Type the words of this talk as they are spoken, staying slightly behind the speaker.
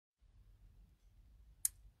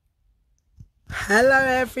Hello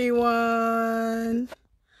everyone,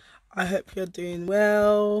 I hope you're doing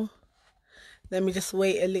well. Let me just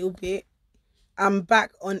wait a little bit. I'm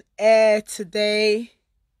back on air today.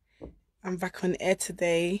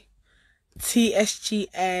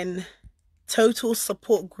 TSGN, Total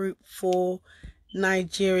Support Group for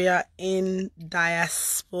Nigeria in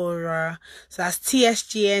Diaspora. So that's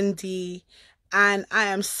TSGND, and I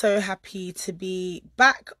am so happy to be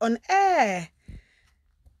back on air.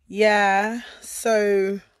 Yeah,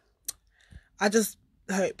 so I just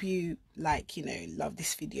hope you love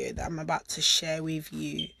this video that I'm about to share with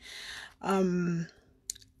you.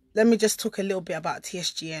 Let me just talk a little bit about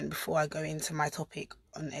TSGN before I go into my topic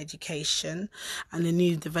on education and the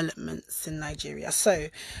new developments in Nigeria. So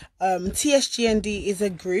TSGND is a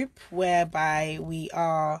group whereby we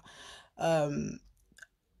are a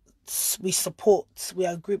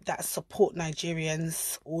group that support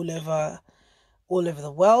Nigerians all over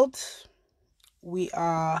the world.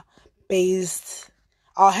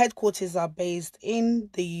 Our headquarters are based in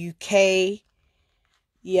the UK.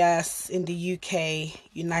 Yes, in the UK,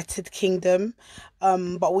 United Kingdom.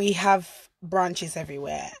 But we have branches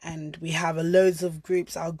everywhere, and we have loads of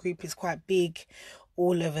groups. Our group is quite big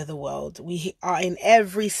all over the world. We are in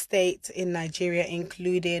every state in Nigeria,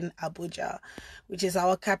 including Abuja, which is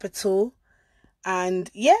our capital. And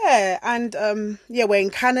we're in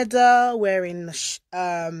Canada, we're in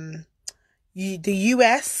the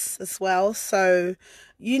US as well, so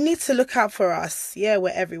you need to look out for us. We're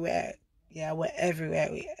everywhere. We're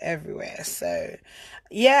everywhere. So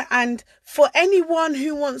and for anyone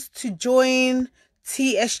who wants to join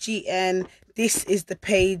TSGN, this is the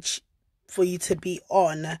page for you to be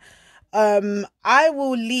on. I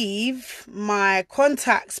will leave my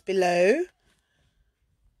contacts below,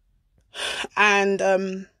 and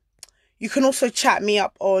you can also chat me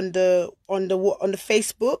up on the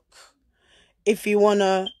Facebook. If you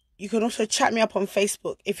wanna, you can also chat me up on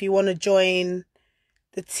Facebook if you wanna join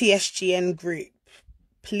the TSGN group.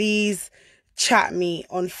 Please chat me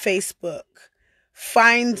on Facebook.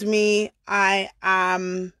 Find me. I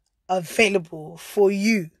am available for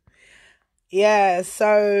you.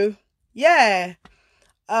 So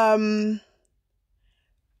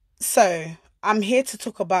I'm here to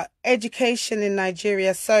talk about education in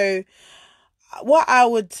Nigeria. So what I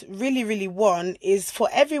would really want is for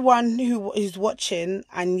everyone who is watching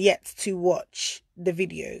and yet to watch the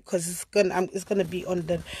video, because it's gonna be on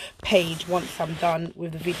the page once I'm done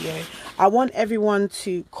with the video. I want everyone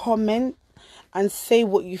to comment and say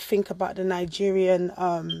what you think about the Nigerian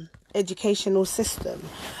educational system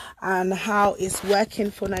and how it's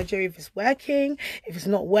working for Nigeria. If it's working, if it's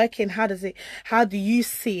not working, how do you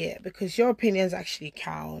see it? Because your opinions actually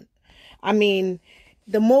count. I mean,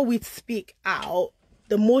 the more we speak out,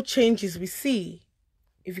 the more changes we see,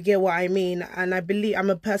 if you get what I mean. And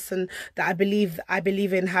I'm a person that I believe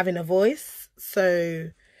in having a voice.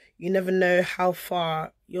 So you never know how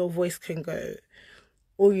far your voice can go.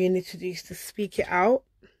 All you need to do is to speak it out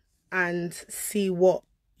and see what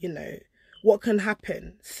can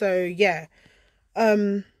happen. So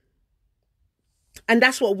and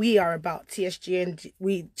that's what we are about, TSGND,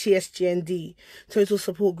 Total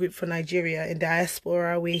Support Group for Nigeria in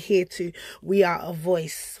Diaspora. We are a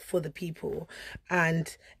voice for the people,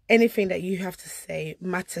 and anything that you have to say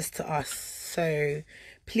matters to us. So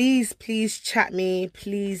please chat me,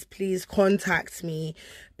 please contact me,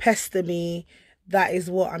 pester me. That is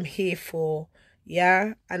what I'm here for.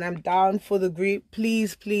 And I'm down for the group.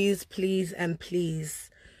 Please, and please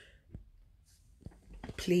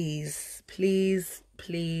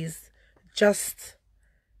just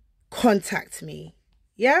contact me.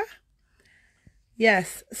 Yes.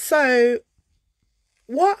 So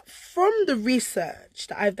from the research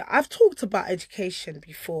that I've talked about education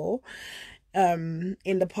before in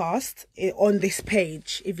the past on this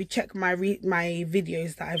page. If you check my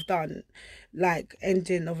videos that I've done, like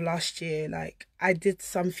ending of last year, like I did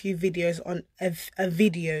some few videos on a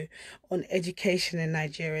video on education in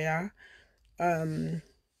Nigeria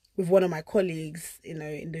with one of my colleagues, in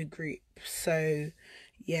the group. So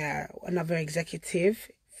another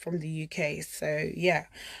executive from the UK. So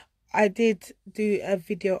I did do a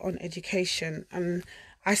video on education, and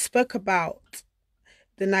I spoke about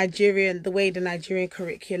the way the Nigerian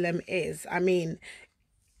curriculum is. I mean,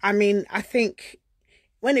 I think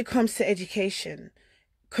when it comes to education,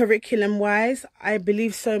 curriculum wise, I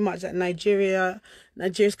believe so much that Nigeria's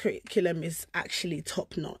curriculum is actually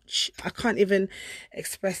top notch. I can't even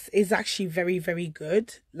express. It's actually very, very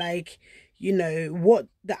good. Like, what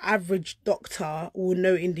the average doctor will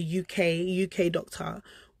know in the UK doctor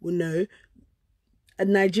will know, a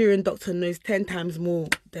Nigerian doctor knows 10 times more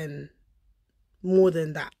than more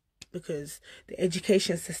than that, because the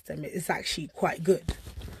education system is actually quite good.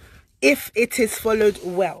 If it is followed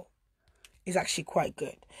well, it's actually quite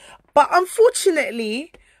good. But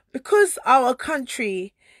unfortunately, because our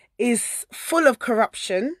country is full of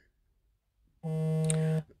corruption,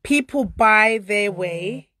 people buy their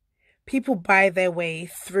way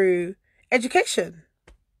through education.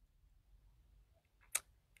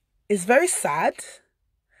 It's very sad,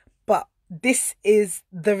 but this is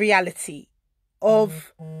the reality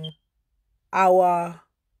of our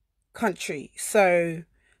country. So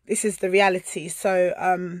this is the reality. So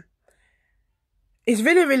it's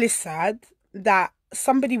really, really sad that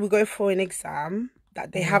somebody will go for an exam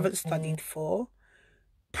that they haven't studied for,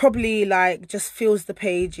 probably like just fills the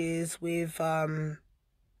pages with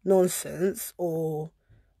nonsense, or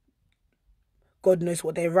God knows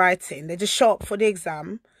what they're writing. They just show up for the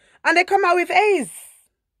exam and they come out with A's.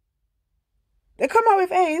 They come out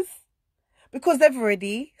with A's because they've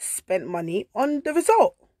already spent money on the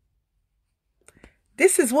result.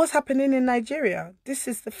 This is what's happening in Nigeria. This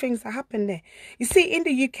is the things that happen there. You see, in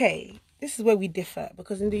the UK, this is where we differ,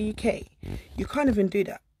 because in the UK, you can't even do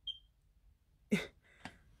that.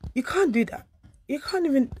 You can't do that. You can't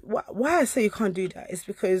even... Why I say you can't do that is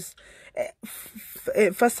because,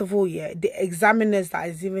 first of all, yeah, the examiners that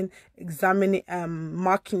is even examining,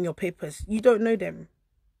 marking your papers, you don't know them.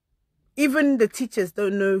 Even the teachers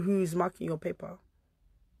don't know who's marking your paper.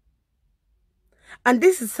 And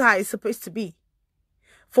this is how it's supposed to be.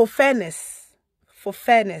 For fairness,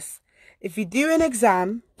 if you do an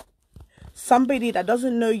exam, somebody that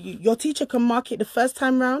doesn't know you, your teacher can mark it the first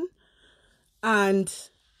time round, and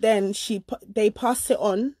then they pass it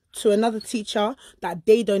on to another teacher that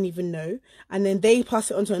they don't even know, and then they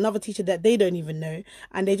pass it on to another teacher that they don't even know,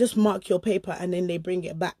 and they just mark your paper, and then they bring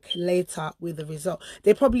it back later with the result.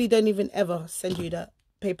 They probably don't even ever send you the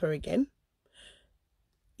paper again.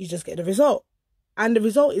 You just get the result, and the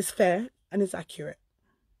result is fair and it's accurate.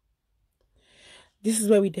 This is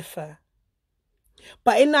where we differ.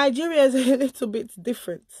 But in Nigeria, it's a little bit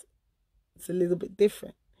different. It's a little bit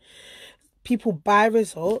different. People buy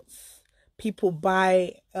results. People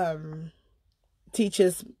buy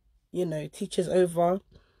teachers, teachers over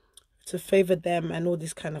to favor them and all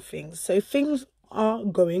these kind of things. So things are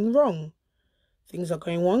going wrong. Things are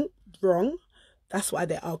going wrong. That's why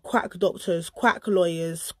there are quack doctors, quack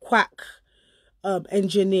lawyers, quack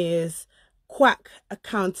engineers, quack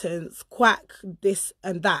accountants, quack this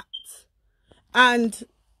and that. And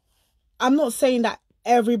I'm not saying that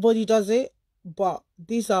everybody does it, but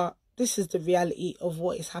this is the reality of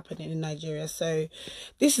what is happening in Nigeria. So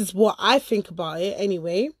this is what I think about it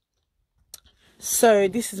anyway. So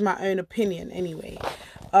this is my own opinion anyway.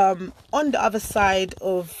 On the other side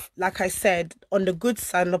of, like I said, on the good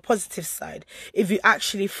side, on the positive side, if you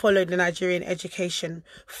actually follow the Nigerian education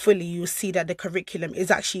fully, you'll see that the curriculum is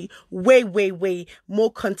actually way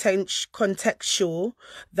more contextual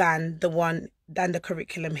than the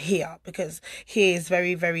curriculum here, because here is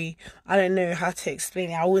very, I don't know how to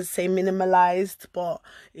explain it. I would say minimalized, but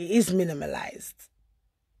it is minimalized,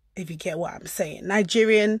 if you get what I'm saying.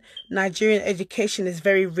 Nigerian education is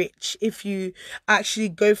very rich. If you actually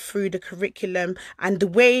go through the curriculum and the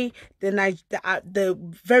way the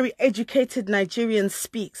very educated Nigerian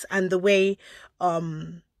speaks, and the way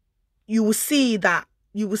you will see that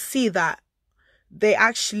they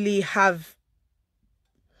actually have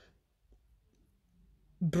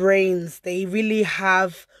brains. They really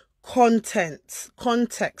have context,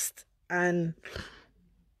 and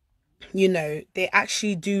they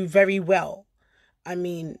actually do very well. I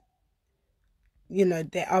mean,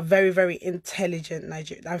 they are very intelligent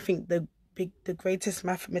Nigerian. I think the greatest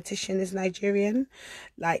mathematician is Nigerian.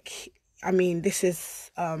 Like, I mean, this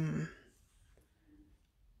is an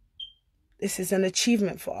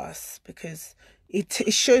achievement for us, because it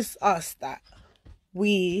shows us that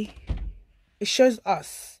we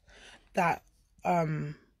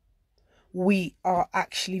are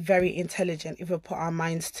actually very intelligent if we put our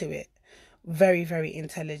minds to it. Very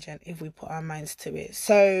intelligent if we put our minds to it.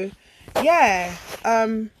 So yeah,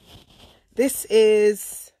 this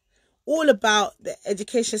is all about the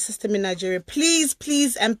education system in Nigeria. Please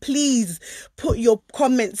put your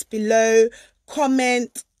comments below.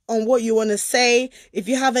 Comment on what you want to say. If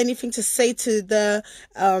you have anything to say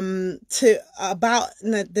about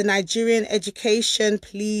the Nigerian education,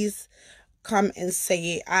 please come and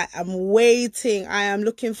say it. I am waiting. I am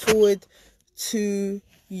looking forward to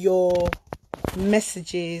your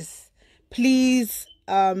messages. Please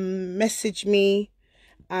message me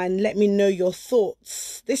and let me know your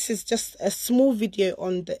thoughts. This is just a small video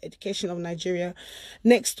on the education of Nigeria.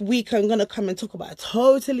 Next week, I'm going to come and talk about a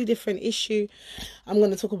totally different issue. I'm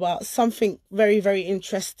going to talk about something very, very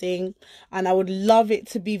interesting, and I would love it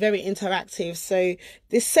to be very interactive. So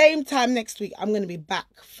the same time next week, I'm going to be back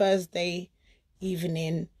Thursday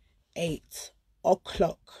evening, 8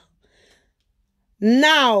 o'clock.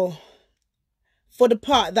 Now, for the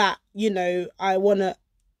part that, you know, I want to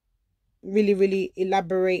really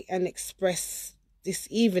elaborate and express this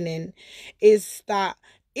evening, is that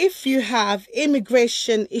if you have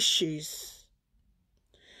immigration issues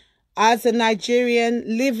as a Nigerian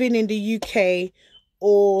living in the UK,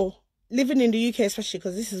 or living in the UK especially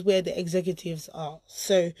because this is where the executives are,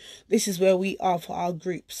 so this is where we are for our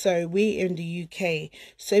group, so we're in the UK.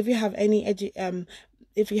 So if you have any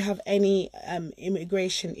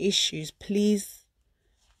immigration issues, please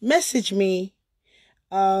message me.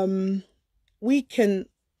 We can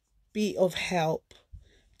be of help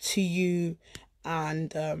to you,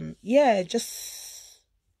 and yeah, just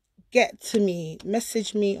get to me,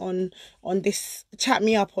 message me on this, chat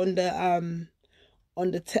me up on the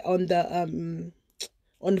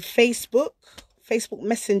Facebook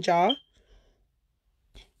Messenger.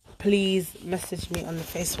 Please message me on the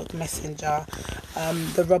Facebook Messenger.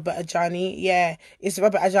 The Robert Ajani, yeah, it's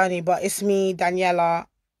Robert Ajani, but it's me, Daniela,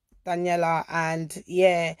 and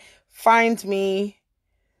yeah, find me.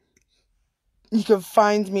 You can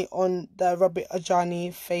find me on the Robert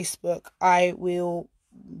Ajani Facebook. I will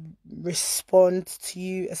respond to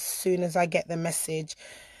you as soon as I get the message.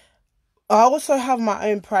 I also have my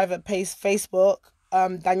own private page, Facebook,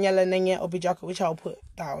 Daniela-TSGND, which I'll put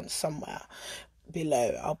down somewhere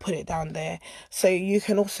below. I'll put it down there. So you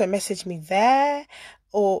can also message me there,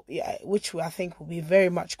 or yeah, which I think will be very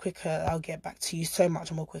much quicker. I'll get back to you so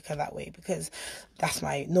much more quicker that way, because that's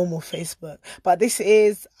my normal Facebook. But this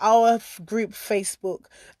is our group Facebook,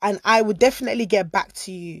 and I will definitely get back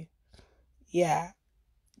to you. Yeah.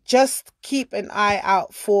 Just keep an eye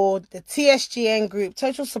out for the TSGN group,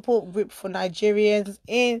 Total Support Group for Nigerians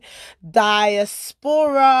in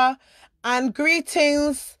Diaspora. And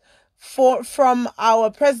greetings from our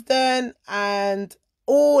president and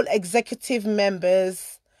all executive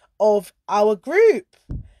members of our group.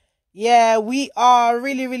 Yeah, we are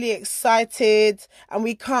really excited, and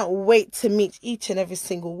we can't wait to meet each and every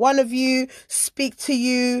single one of you, speak to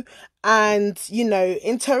you, and, you know,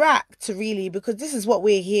 interact, really, because this is what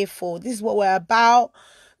we're here for. This is what we're about.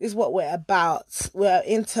 This is what we're about. We're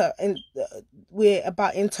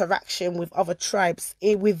about interaction with other tribes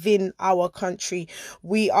within our country.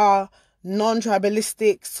 We are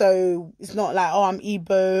non-tribalistic, so it's not like, oh, I'm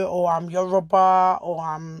Igbo, or I'm Yoruba, or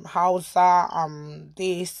I'm Hausa, I'm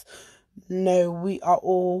this. No, we are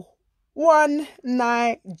all one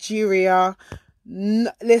Nigeria.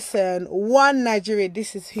 Listen, one Nigeria.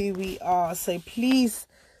 This is who we are. So please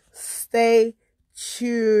stay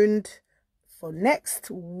tuned for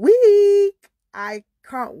next week. I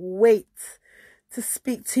can't wait to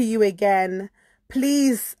speak to you again.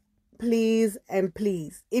 Please, and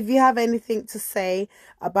please, if you have anything to say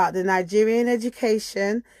about the Nigerian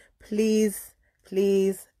education, please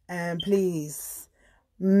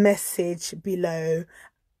message below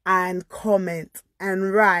and comment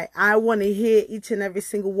and write. I want to hear each and every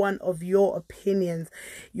single one of your opinions.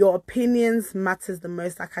 Your opinions matters the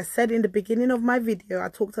most. Like I said in the beginning of my video, I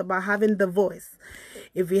talked about having the voice.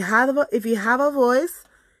 If you have a voice,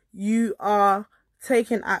 you are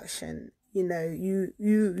taking action. You know,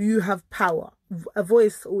 you have power. A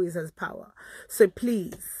voice always has power. So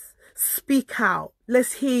please speak out.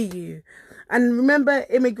 Let's hear you. And remember,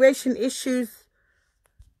 immigration issues,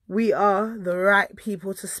 we are the right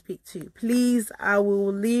people to speak to. Please, I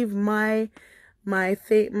will leave my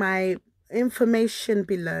information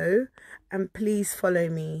below, and please follow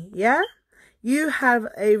me. Yeah? You have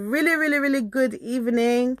a really good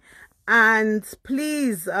evening, and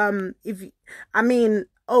please,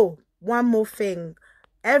 one more thing.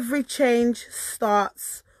 Every change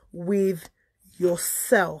starts with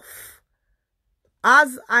yourself.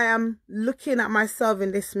 As I am looking at myself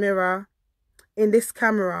in this mirror, in this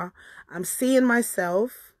camera, I'm seeing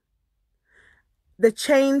myself. The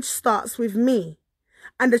change starts with me,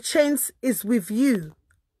 and the change is with you.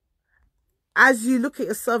 As you look at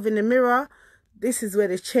yourself in the mirror, this is where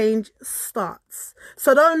the change starts.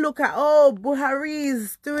 So don't look at, oh, Buhari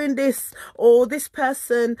is doing this, or this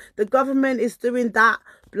person, the government is doing that,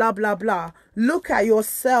 blah, blah, blah. Look at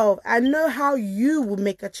yourself and know how you will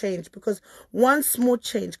make a change, because one small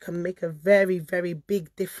change can make a very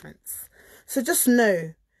big difference. So just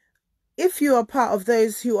know, if you are part of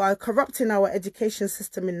those who are corrupting our education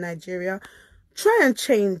system in Nigeria, try and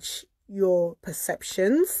change your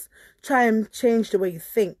perceptions. Try and change the way you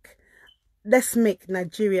think. Let's make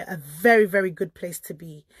Nigeria a very, very good place to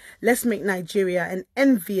be. Let's make Nigeria an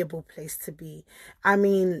enviable place to be. I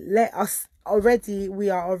mean, we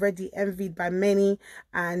are already envied by many,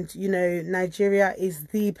 and you know, Nigeria is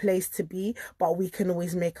the place to be, but we can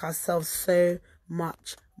always make ourselves so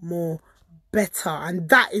much more better. And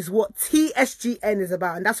that is what TSGN is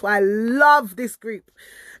about. And that's why I love this group,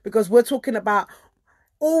 because we're talking about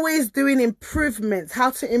always doing improvements,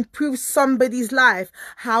 how to improve somebody's life,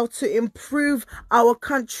 how to improve our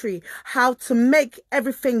country, how to make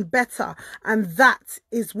everything better. And that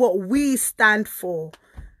is what we stand for.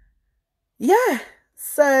 Yeah,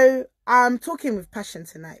 so I'm talking with passion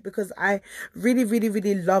tonight because I really, really,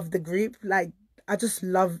 really love the group. Like, I just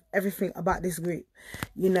love everything about this group.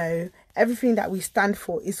 You know, everything that we stand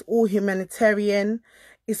for is all humanitarian.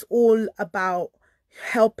 It's all about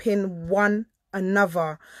helping one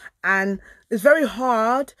another. And it's very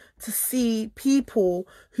hard to see people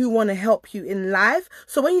who want to help you in life.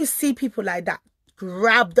 So when you see people like that,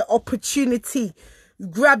 grab the opportunity.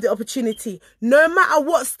 Grab the opportunity. No matter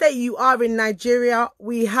what state you are in Nigeria,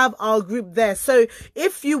 we have our group there. So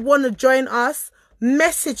if you want to join us,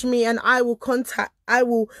 message me and I will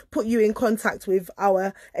put you in contact with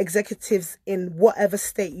our executives in whatever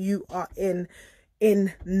state you are in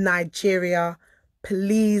Nigeria.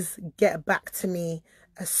 Please get back to me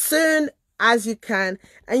as soon as you can.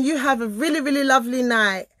 And you have a really, really lovely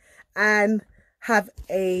night and have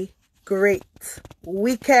a great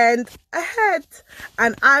weekend ahead.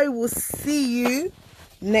 And I will see you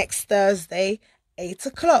next Thursday, 8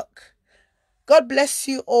 o'clock. God bless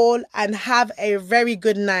you all and have a very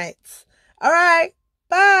good night. All right.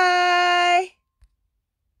 Bye.